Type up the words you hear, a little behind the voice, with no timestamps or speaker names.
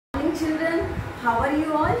children, how are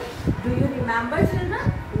you all? Do you remember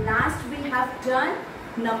children? Last we have done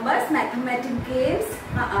numbers, mathematical games,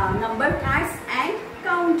 number cards and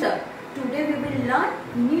counter. Today we will learn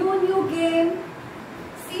new game.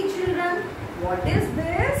 See children, what is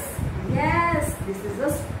this? Yes, this is a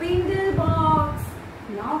spindle box.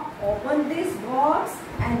 Now open this box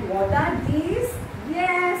and what are these?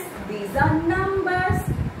 Yes, these are numbers.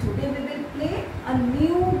 Today we will play a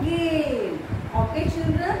new game. Okay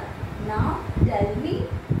children, now tell me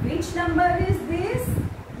which number is this?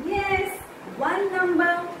 Yes, one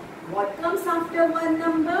number. What comes after one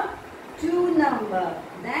number? Two number.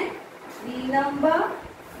 Then three number,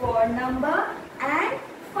 four number and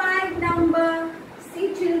five number.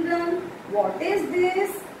 See children, what is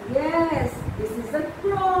this? Yes, this is a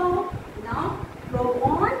crow. Now crow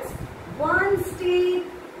wants one stick.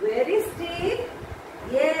 Where is stick?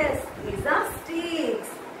 Yes, these are sticks.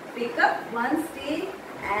 Pick up one stick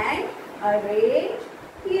and arrange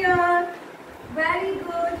here. Very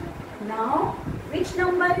good. Now, which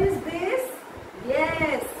number is this?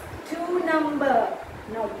 Yes, two number.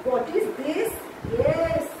 Now, what is this?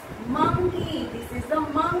 Yes, monkey. This is a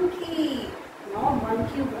monkey. Now,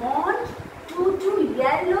 monkey wants two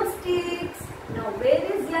yellow sticks. Now, where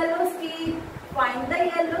is yellow stick? Find the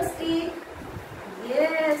yellow stick.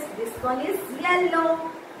 Yes, this one is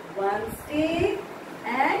yellow. One stick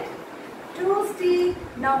and two sticks.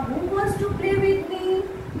 Now who wants to play with me?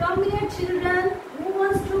 Come here children. Who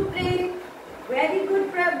wants to play? Very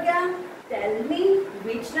good Pragya. Tell me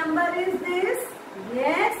which number is this?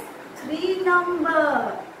 Yes, three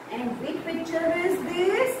number. And which picture is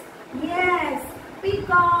this? Yes,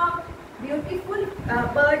 peacock. Beautiful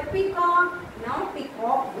bird peacock. Now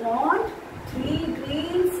peacock wants three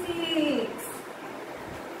green sticks.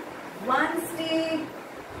 One stick,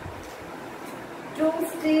 two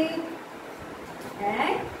stick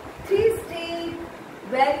and three stick.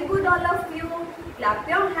 Very good all of you. Clap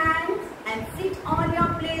your hands and sit on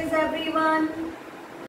your place everyone.